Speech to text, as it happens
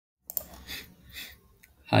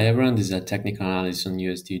Hi everyone, this is a technical analysis on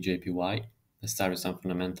USDJPY. Let's start with some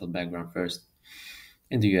fundamental background first.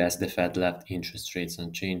 In the US, the Fed left interest rates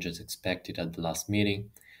unchanged as expected at the last meeting.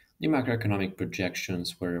 The macroeconomic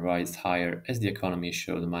projections were revised higher as the economy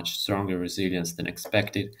showed much stronger resilience than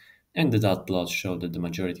expected, and the dot plot showed that the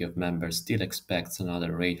majority of members still expects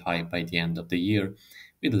another rate hike by the end of the year,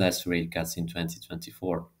 with less rate cuts in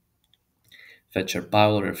 2024. Fetcher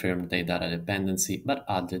Powell reaffirmed their data dependency but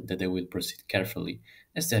added that they will proceed carefully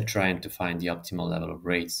as they are trying to find the optimal level of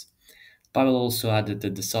rates. Powell also added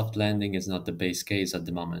that the soft landing is not the base case at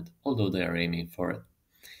the moment, although they are aiming for it.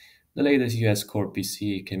 The latest US core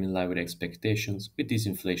PCE came in line with expectations, with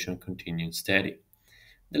disinflation continuing steady.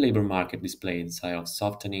 The labor market displayed signs of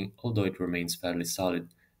softening, although it remains fairly solid,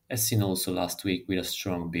 as seen also last week with a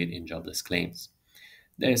strong beat in jobless claims.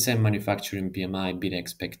 The ASM manufacturing PMI beat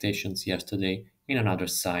expectations yesterday in another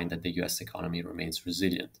sign that the US economy remains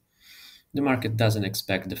resilient. The market doesn't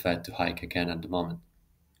expect the Fed to hike again at the moment.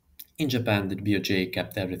 In Japan, the BOJ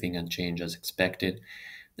kept everything unchanged as expected.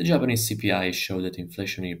 The Japanese CPI showed that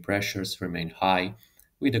inflationary pressures remain high,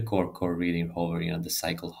 with the core reading hovering at the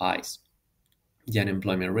cycle highs. The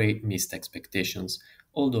unemployment rate missed expectations,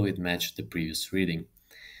 although it matched the previous reading.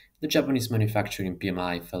 The Japanese manufacturing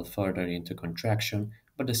PMI fell further into contraction,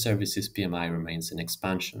 but the services PMI remains in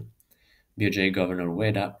expansion. BOJ Governor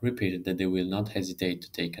Ueda repeated that they will not hesitate to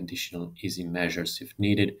take additional easing measures if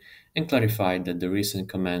needed and clarified that the recent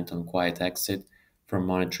comment on quiet exit from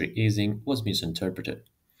monetary easing was misinterpreted.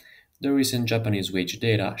 The recent Japanese wage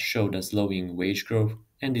data showed a slowing wage growth,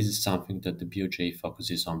 and this is something that the BOJ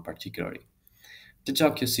focuses on particularly. The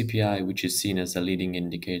Tokyo CPI, which is seen as a leading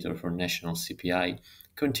indicator for national CPI,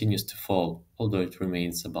 continues to fall, although it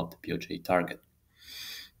remains above the BOJ target.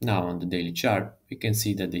 Now, on the daily chart, we can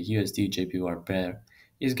see that the USD/JPY pair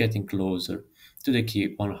is getting closer to the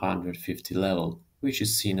key 150 level, which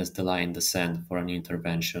is seen as the line in the sand for an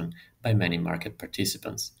intervention by many market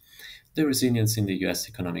participants. The resilience in the US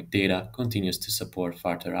economic data continues to support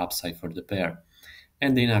further upside for the pair,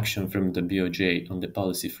 and the inaction from the BOJ on the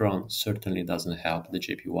policy front certainly doesn't help the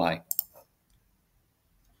JPY.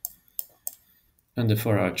 On the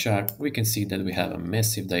 4-hour chart, we can see that we have a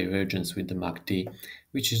massive divergence with the MACD,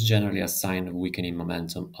 which is generally a sign of weakening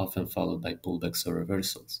momentum, often followed by pullbacks or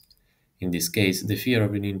reversals. In this case, the fear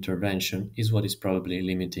of an intervention is what is probably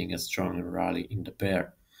limiting a stronger rally in the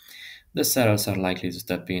pair. The sellers are likely to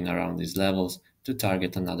step in around these levels to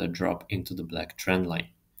target another drop into the black trend line.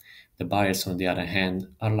 The buyers, on the other hand,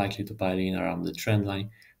 are likely to pile in around the trend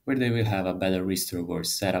line, where they will have a better risk-to-reward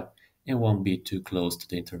setup and won't be too close to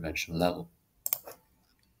the intervention level.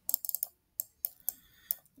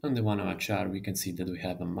 On the 1-hour chart, we can see that we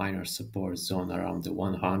have a minor support zone around the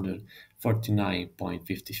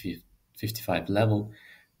 149.55 level,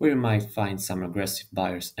 where we might find some aggressive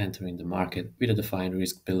buyers entering the market with a defined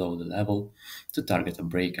risk below the level to target a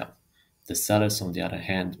breakout. The sellers, on the other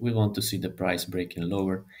hand, will want to see the price breaking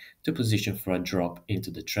lower to position for a drop into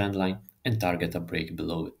the trend line and target a break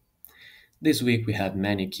below it. This week, we have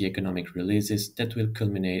many key economic releases that will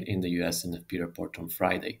culminate in the US NFP report on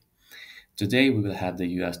Friday. Today, we will have the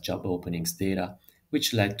US job openings data,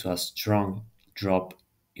 which led to a strong drop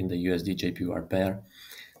in the USD/JPY pair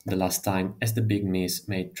the last time, as the big miss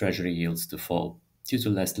made Treasury yields to fall due to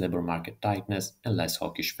less labor market tightness and less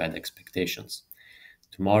hawkish Fed expectations.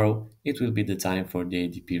 Tomorrow, it will be the time for the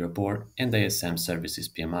ADP report and the ISM services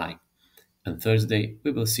PMI. On Thursday,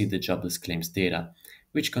 we will see the jobless claims data,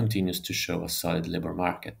 which continues to show a solid labor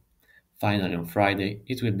market. Finally, on Friday,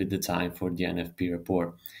 it will be the time for the NFP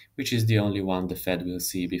report, which is the only one the Fed will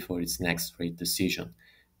see before its next rate decision,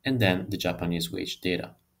 and then the Japanese wage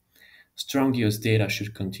data. Strong US data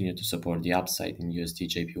should continue to support the upside in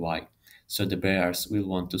USD/JPY, so the bears will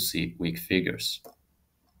want to see weak figures.